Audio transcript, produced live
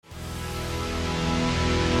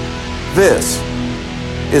This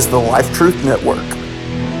is the Life Truth Network.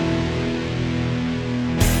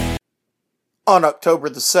 On October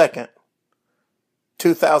the 2nd,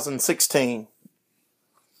 2016,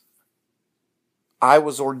 I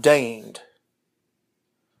was ordained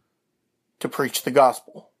to preach the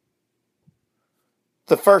gospel.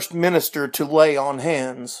 The first minister to lay on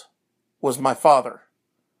hands was my father.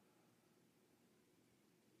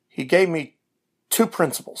 He gave me two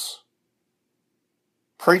principles: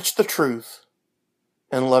 preach the truth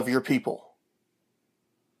and love your people.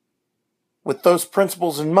 With those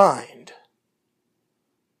principles in mind,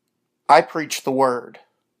 I preach the word.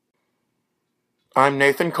 I'm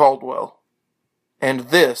Nathan Caldwell, and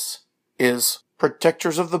this is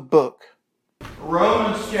Protectors of the Book.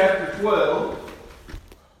 Romans chapter 12.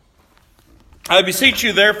 I beseech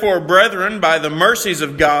you therefore, brethren, by the mercies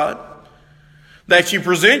of God, that you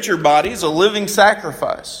present your bodies a living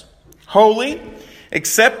sacrifice, holy,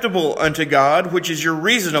 acceptable unto God, which is your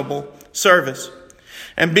reasonable service.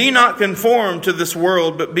 And be not conformed to this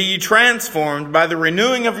world, but be ye transformed by the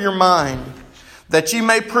renewing of your mind, that ye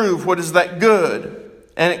may prove what is that good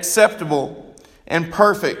and acceptable and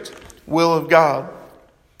perfect will of God.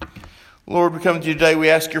 Lord, we come to you today. We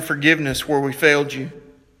ask your forgiveness where we failed you.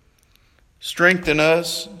 Strengthen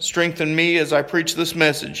us, strengthen me as I preach this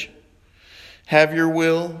message. Have your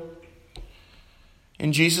will.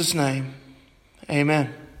 In Jesus' name,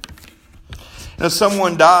 amen. If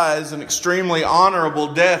someone dies an extremely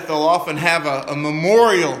honorable death, they'll often have a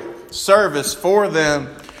memorial service for them.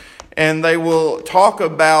 And they will talk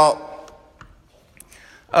about,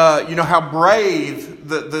 how brave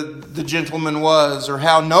the gentleman was, or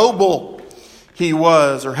how noble he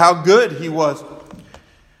was, or how good he was.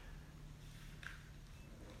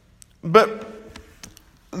 But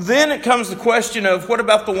then it comes the question of, what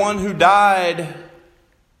about the one who died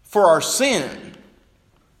for our sin,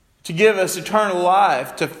 to give us eternal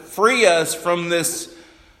life, to free us from this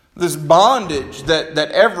bondage that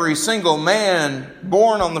every single man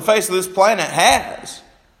born on the face of this planet has,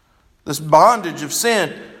 this bondage of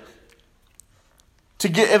sin, to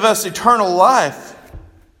give us eternal life?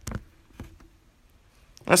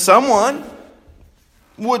 Now, someone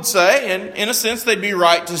would say, and in a sense they'd be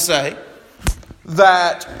right to say,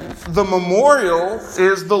 that the memorial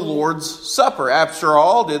is the Lord's Supper. After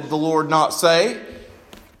all, did the Lord not say,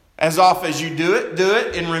 as oft as you do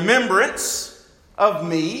it in remembrance of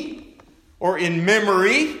me, or in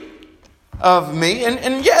memory of me?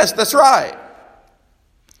 And yes, that's right.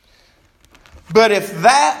 But if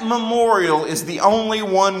that memorial is the only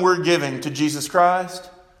one we're giving to Jesus Christ,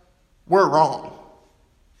 we're wrong.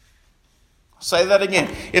 I'll say that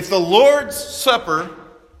again. If the Lord's Supper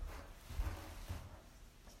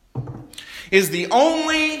is the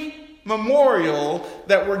only memorial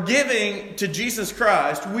that we're giving to Jesus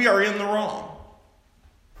Christ, we are in the wrong.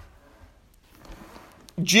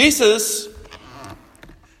 Jesus,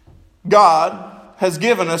 God, has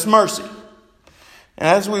given us mercy. And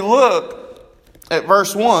as we look at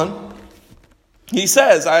verse 1, he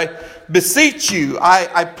says, I beseech you,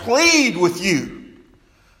 I plead with you,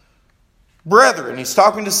 brethren. He's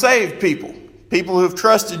talking to saved people who have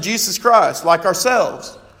trusted Jesus Christ like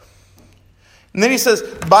ourselves. And then he says,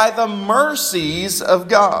 by the mercies of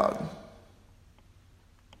God.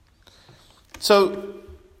 So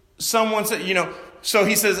someone said, so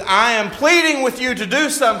he says, I am pleading with you to do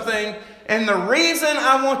something, and the reason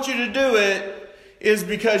I want you to do it is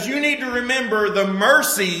because you need to remember the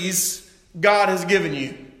mercies God has given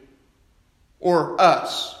you, or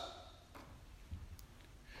us.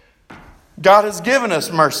 God has given us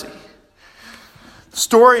mercy. The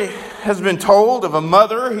story has been told of a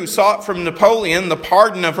mother who sought from Napoleon the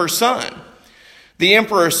pardon of her son. The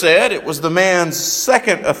emperor said it was the man's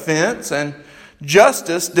second offense, and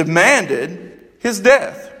justice demanded his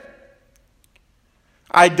death.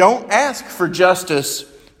 I don't ask for justice,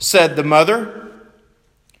 said the mother.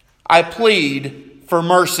 I plead for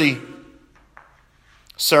mercy.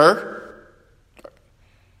 Sir?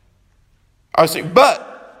 I say,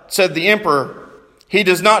 but, said the emperor, he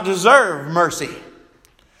does not deserve mercy.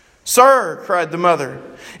 Sir, cried the mother,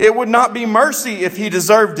 it would not be mercy if he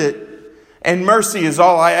deserved it, and mercy is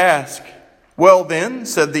all I ask. Well then,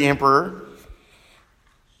 said the emperor,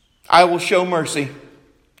 I will show mercy.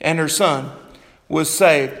 And her son was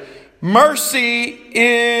saved. Mercy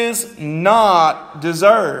is not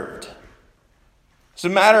deserved. As a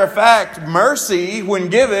matter of fact, mercy, when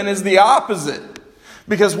given, is the opposite.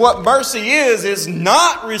 Because what mercy is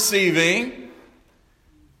not receiving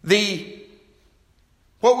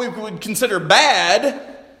what we would consider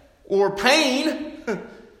bad or pain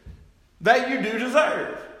that you do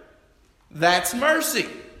deserve. That's mercy.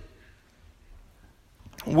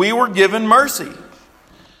 we were given mercy.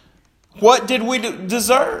 What did we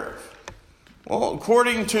deserve? Well,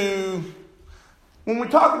 according to, when we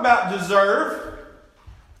talk about deserve,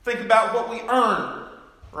 think about what we earn,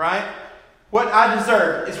 right? What I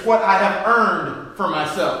deserve is what I have earned for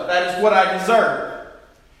myself. That is what I deserve.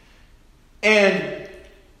 And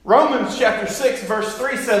Romans chapter 6 verse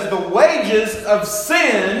 3 says the wages of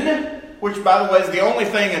sin, which by the way is the only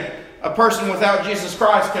thing a person without Jesus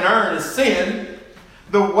Christ can earn is sin.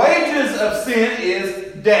 The wages of sin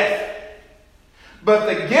is death. But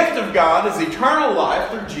the gift of God is eternal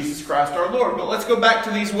life through Jesus Christ our Lord. But let's go back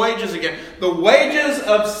to these wages again. The wages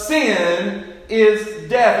of sin is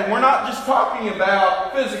death. And we're not just talking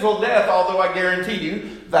about physical death, although I guarantee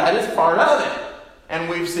you that is part of it. And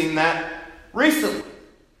we've seen that recently.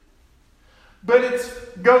 But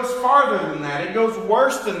it goes farther than that. It goes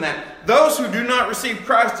worse than that. Those who do not receive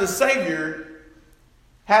Christ as Savior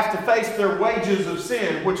have to face their wages of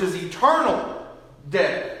sin, which is eternal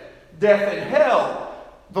death. Death in hell,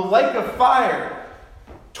 the lake of fire,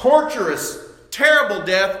 torturous, terrible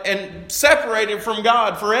death, and separated from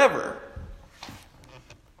God forever.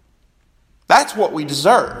 That's what we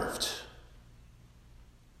deserved.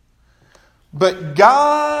 But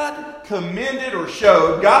God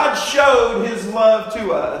God showed His love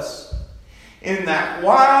to us in that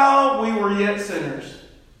while we were yet sinners,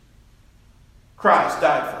 Christ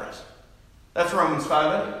died for us. That's Romans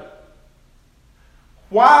 5:8.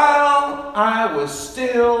 While I was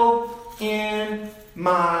still in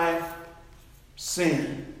my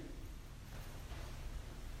sin,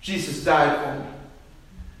 Jesus died for me.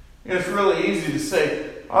 And it's really easy to say,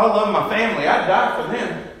 I love my family, I'd die for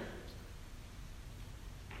them.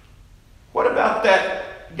 What about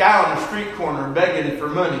that guy on the street corner begging for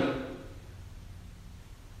money?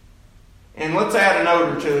 And let's add an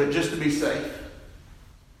odor to it just to be safe.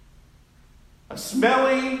 A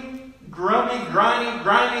smelly,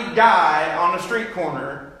 grimy guy on the street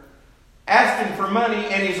corner asking for money,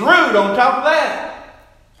 and he's rude on top of that.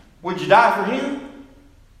 Would you die for him?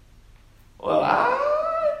 Well,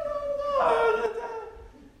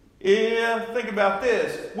 think about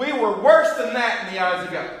this. We were worse than that in the eyes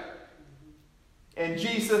of God. And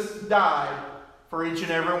Jesus died for each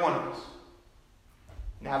and every one of us.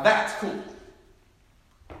 Now that's cool.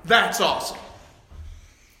 That's awesome.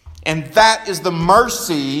 And that is the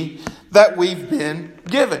mercy that we've been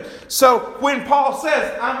given. So when Paul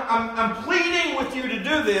says, I'm pleading with you to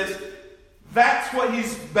do this, that's what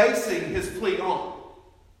he's basing his plea on.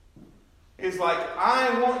 It's like,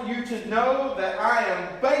 I want you to know that I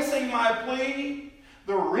am basing my plea.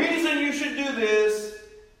 The reason you should do this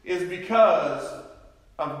is because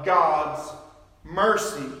of God's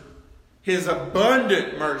mercy. His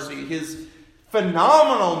abundant mercy. His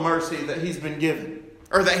phenomenal mercy that He's been given.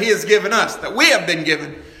 Or that He has given us. That we have been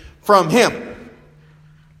given from Him.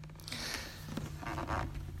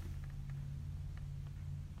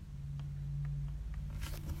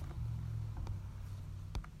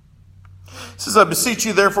 It says, I beseech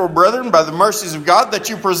you therefore, brethren, by the mercies of God, that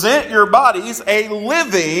you present your bodies a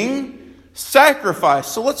living sacrifice.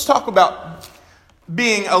 So let's talk about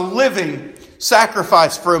being a living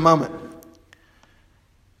sacrifice for a moment.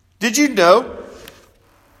 Did you know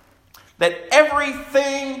that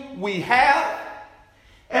everything we have,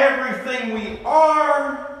 everything we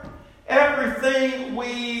are, everything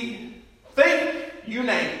we think, you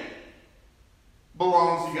name it,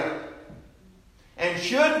 belongs to God and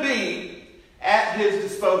should be at His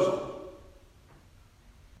disposal?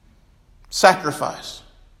 Sacrifice.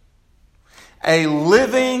 A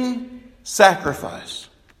living sacrifice.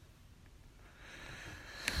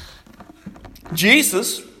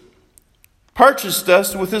 Jesus purchased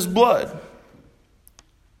us with His blood.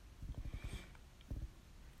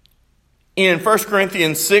 In 1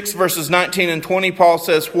 Corinthians 6 verses 19 and 20, Paul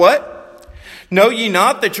says, what? Know ye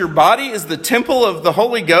not that your body is the temple of the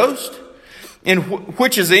Holy Ghost,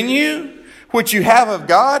 which is in you, which you have of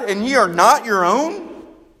God, and ye are not your own?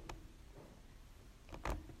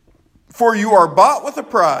 For you are bought with a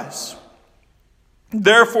price.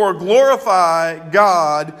 Therefore glorify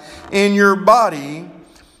God in your body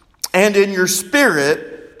and in your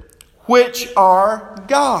spirit, which are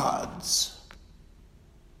God's.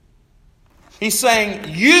 He's saying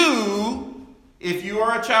you, if you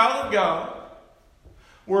are a child of God,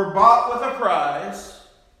 were bought with a price.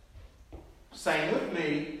 Same with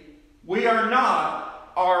me. We are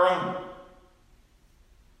not our own.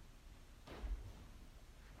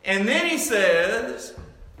 And then he says,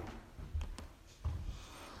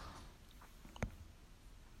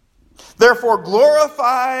 therefore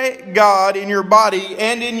glorify God in your body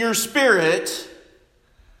and in your spirit,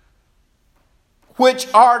 which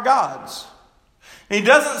are God's. He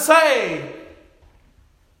doesn't say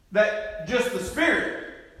that just the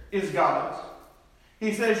spirit is God's.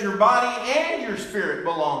 He says your body and your spirit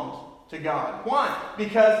belongs to God. Why?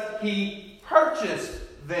 Because He purchased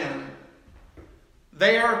them.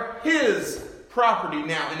 They are His property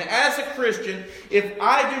now. And as a Christian, if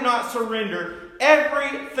I do not surrender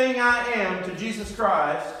everything I am to Jesus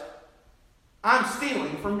Christ, I'm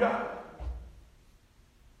stealing from God.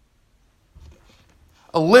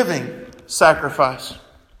 A living sacrifice.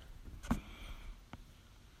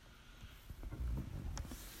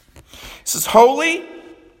 This is holy,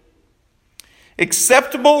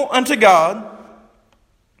 acceptable unto God,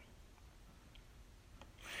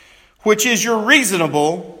 which is your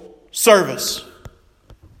reasonable service.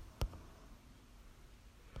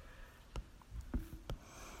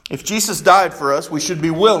 If Jesus died for us, we should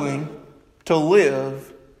be willing to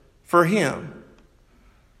live for Him.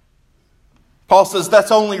 Paul says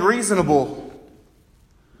that's only reasonable.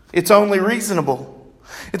 It's only reasonable.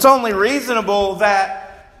 It's only reasonable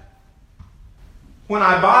that when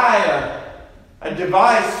I buy a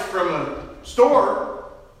device from a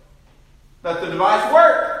store, that the device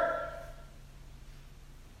works.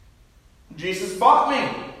 Jesus bought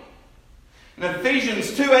me. In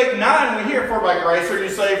Ephesians 2:8-9, we hear, for by grace are you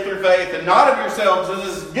saved through faith, and not of yourselves, as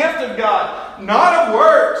is a gift of God, not of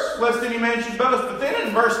works, lest any man should boast. But then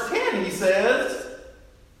in verse 10 he says,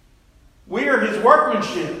 we are His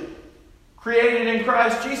workmanship, created in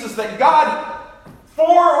Christ Jesus, that God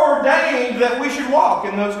foreordained that we should walk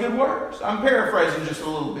in those good works. I'm paraphrasing just a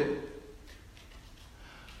little bit.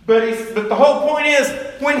 But the whole point is,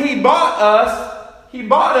 when He bought us. He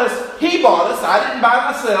bought us. I didn't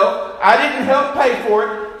buy myself. I didn't help pay for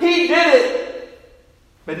it. He did it.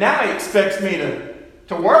 But now He expects me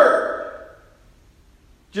to work.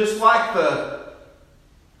 Just like the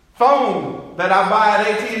phone that I buy at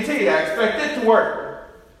AT&T. I expect it to work.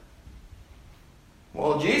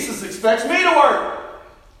 Well, Jesus expects me to work.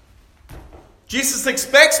 Jesus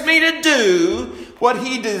expects me to do what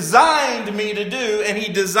He designed me to do, and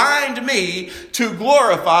He designed me to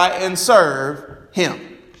glorify and serve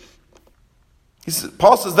Him.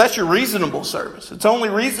 Paul says that's your reasonable service. It's only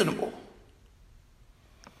reasonable.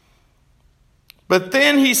 But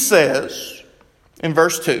then he says in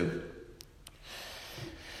verse 2,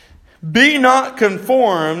 be not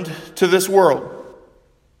conformed to this world.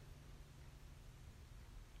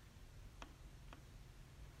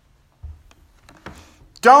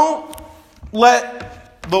 Don't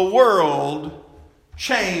let the world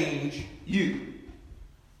change you.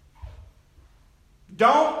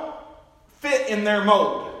 Don't fit in their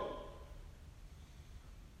mold.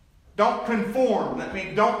 Don't conform. That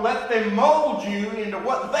means don't let them mold you into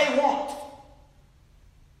what they want.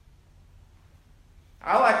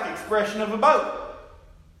 I like the expression of a boat.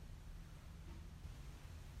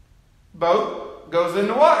 Boat goes in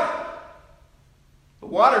the water. The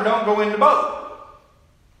water don't go in the boat.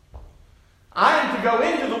 I am to go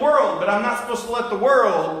into the world, but I'm not supposed to let the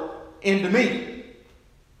world into me.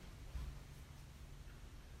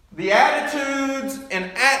 The attitudes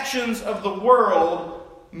and actions of the world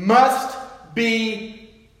must be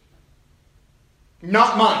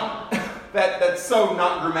not mine. That's so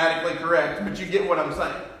not grammatically correct, but you get what I'm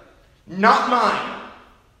saying. Not mine.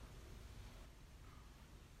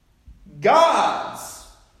 God's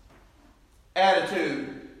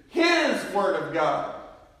attitude, His Word of God,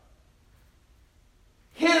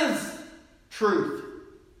 His truth,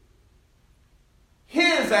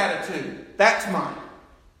 His attitude, that's mine.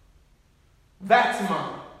 That's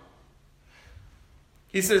mine.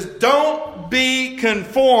 He says, don't be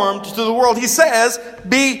conformed to the world. He says,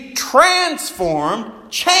 be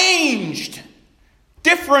transformed, changed,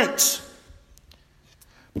 different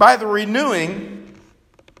by the renewing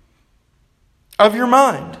of your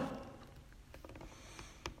mind.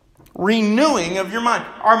 Renewing of your mind.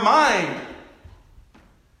 Our mind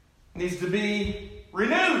needs to be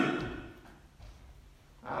renewed.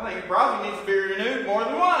 I think it probably needs to be renewed more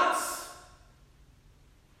than once.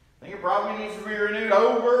 I think it probably needs to be renewed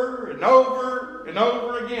over and over and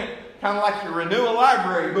over again. Kind of like you renew a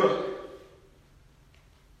library book.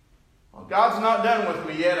 Well, God's not done with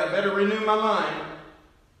me yet. I better renew my mind.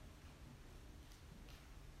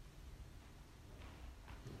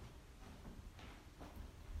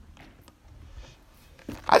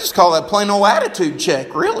 I just call that plain old attitude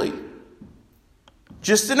check, really.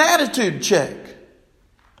 Just an attitude check.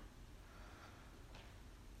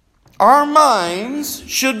 Our minds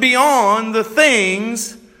should be on the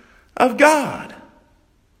things of God.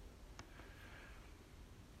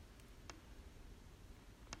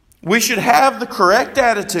 We should have the correct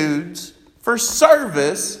attitudes for for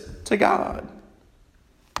service to God.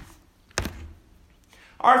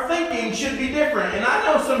 Our thinking should be different. And I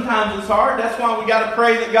know sometimes it's hard. That's why we got to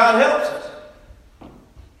pray that God helps us.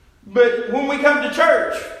 But when we come to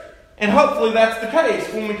church, and hopefully that's the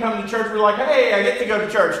case, when we come to church, we're like, hey, I get to go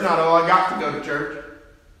to church. Not, oh, I got to go to church.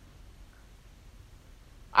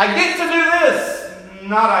 I get to do this.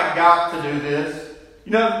 Not, I got to do this.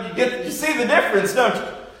 You know, you see the difference, don't you?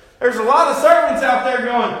 There's a lot of servants out there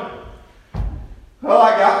going, well,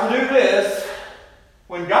 I got to do this.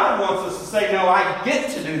 When God wants us to say, no, I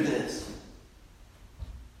get to do this.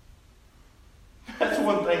 That's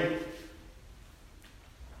one thing.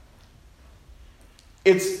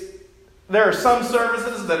 There are some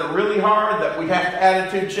services that are really hard that we have to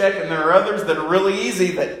attitude check, and there are others that are really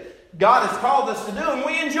easy that God has called us to do, and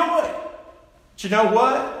we enjoy. But you know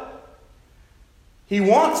what? He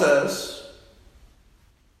wants us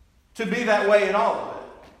to be that way in all of it.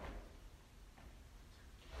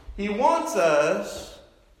 He wants us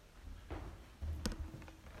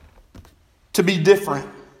to be different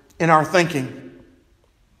in our thinking.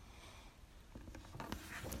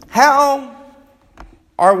 How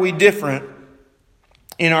are we different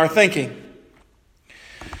in our thinking?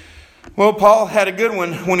 Well, Paul had a good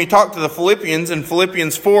one when he talked to the Philippians. In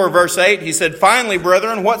Philippians 4, verse 8, he said, finally,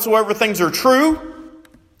 brethren, whatsoever things are true,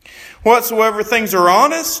 whatsoever things are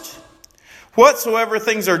honest, whatsoever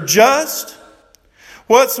things are just,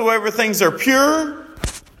 whatsoever things are pure,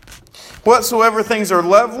 whatsoever things are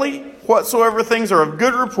lovely, whatsoever things are of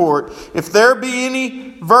good report, if there be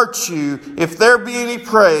any virtue, if there be any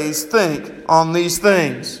praise, think on these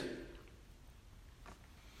things.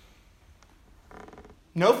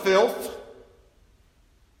 No filth.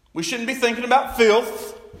 We shouldn't be thinking about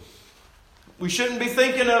filth. We shouldn't be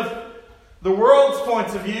thinking of the world's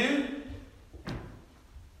points of view.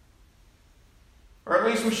 Or at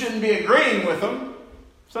least we shouldn't be agreeing with them.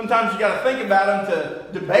 Sometimes you got to think about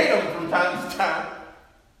them to debate them from time to time.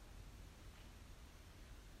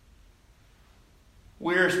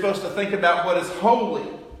 We're supposed to think about what is holy.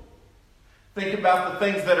 Think about the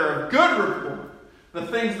things that are of good report. The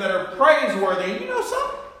things that are praiseworthy. And you know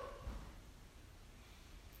something?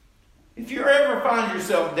 If you ever find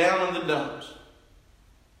yourself down in the dumps,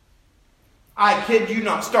 I kid you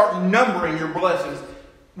not, start numbering your blessings.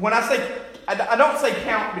 When I say, I don't say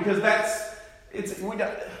count because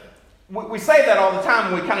we say that all the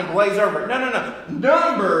time and we kind of glaze over it. No.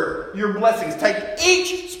 Number your blessings. Take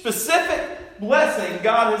each specific blessing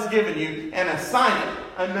God has given you and assign it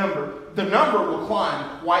a number. The number will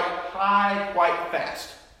climb quite high, quite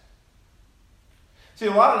fast. See,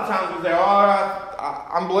 a lot of times we say,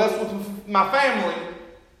 I'm blessed with my family.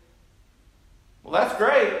 Well, that's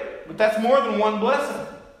great, but that's more than one blessing.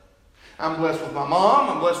 I'm blessed with my mom,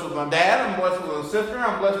 I'm blessed with my dad, I'm blessed with a sister,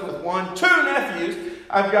 I'm blessed with two nephews.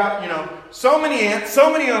 I've got, so many aunts,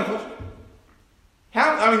 so many uncles.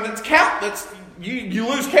 That's count. You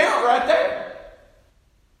lose count right there.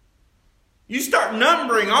 You start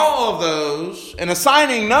numbering all of those and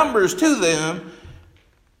assigning numbers to them,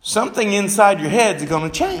 something inside your head's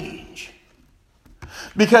going to change.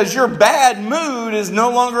 Because your bad mood is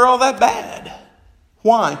no longer all that bad.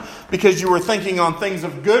 Why? Because you were thinking on things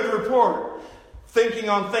of good report. Thinking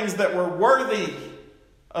on things that were worthy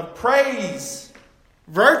of praise.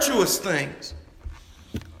 Virtuous things.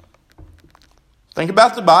 Think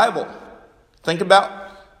about the Bible. Think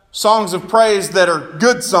about songs of praise that are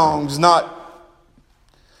good songs, not,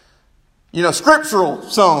 scriptural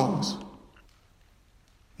songs.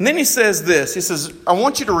 And then he says this. He says, I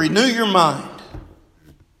want you to renew your mind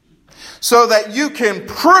so that you can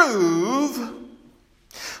prove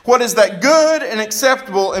what is that good and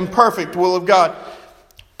acceptable and perfect will of God.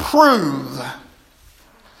 Prove.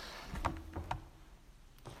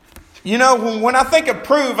 When I think of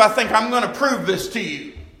prove, I think I'm going to prove this to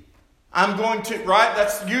you. I'm going to, right?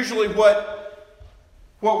 That's usually what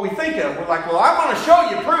we think of. We're like, well, I want to show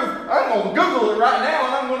you proof. I'm going to Google it right now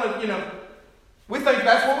and I'm going to, we think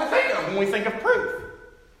that's what we think of when we think of proof.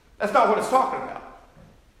 That's not what it's talking about.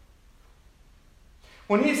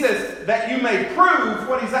 When he says that you may prove,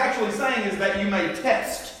 what he's actually saying is that you may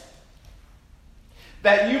test.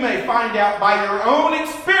 That you may find out by your own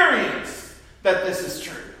experience that this is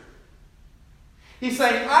true. He's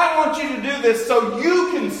saying, I want you to do this so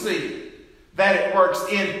you can see that it works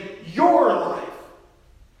in your life.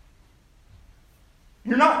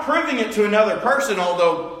 You're not proving it to another person,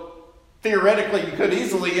 although theoretically you could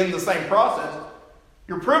easily in the same process.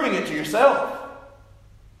 You're proving it to yourself.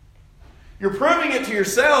 You're proving it to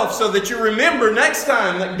yourself so that you remember next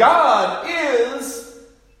time that God is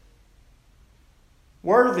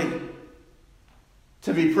worthy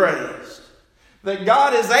to be praised. that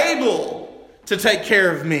God is able to take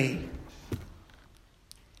care of me,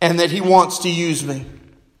 and that He wants to use me.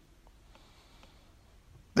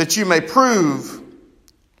 That you may prove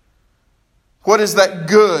what is that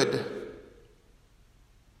good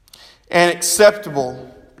and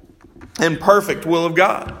acceptable and perfect will of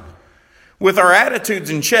God. With our attitudes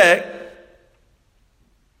in check,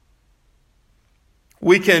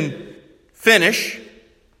 we can finish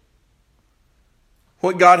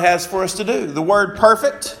what God has for us to do. The word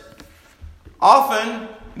perfect often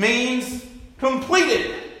means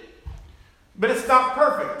completed, but it's not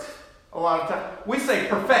perfect a lot of times. We say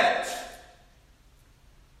perfect.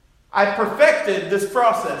 I perfected this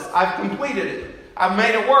process. I've completed it. I've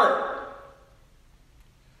made it work.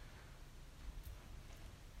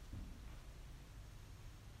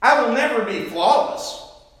 I will never be flawless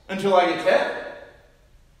until I get to heaven.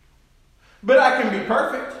 But I can be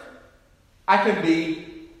perfect. I can be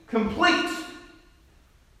complete.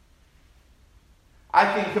 I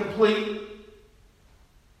can complete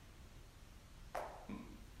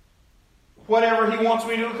whatever He wants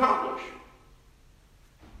me to accomplish.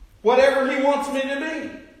 Whatever He wants me to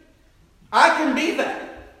be. I can be that.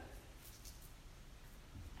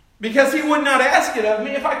 Because He would not ask it of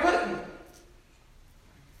me if I couldn't.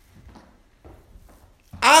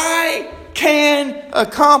 I can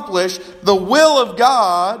accomplish the will of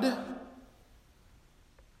God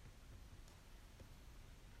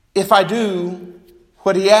if I do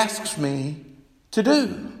what He asks me to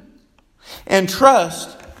do and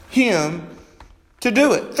trust Him to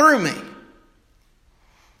do it through me.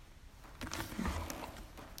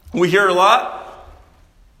 We hear a lot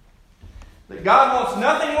that God wants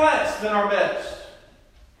nothing less than our best.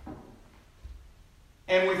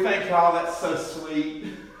 And we think, oh, that's so sweet.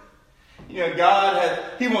 You know,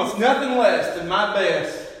 He wants nothing less than my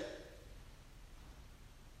best.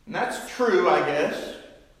 And that's true, I guess.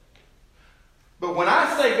 But when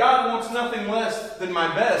I say God wants nothing less than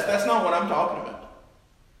my best, that's not what I'm talking about.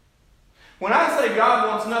 When I say God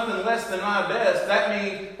wants nothing less than my best, that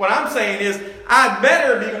means what I'm saying is I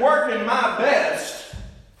better be working my best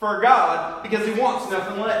for God because He wants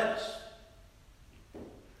nothing less.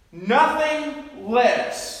 Nothing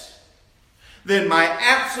less than my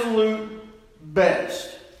absolute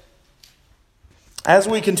best. As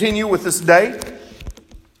we continue with this day,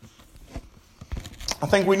 I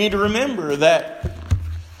think we need to remember that,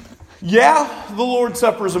 the Lord's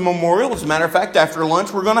Supper is a memorial. As a matter of fact, after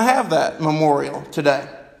lunch, we're going to have that memorial today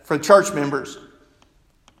for church members.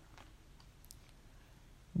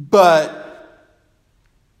 But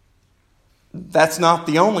that's not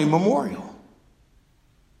the only memorial.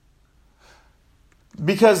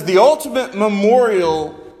 Because the ultimate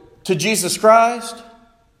memorial to Jesus Christ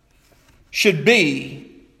should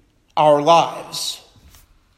be our lives.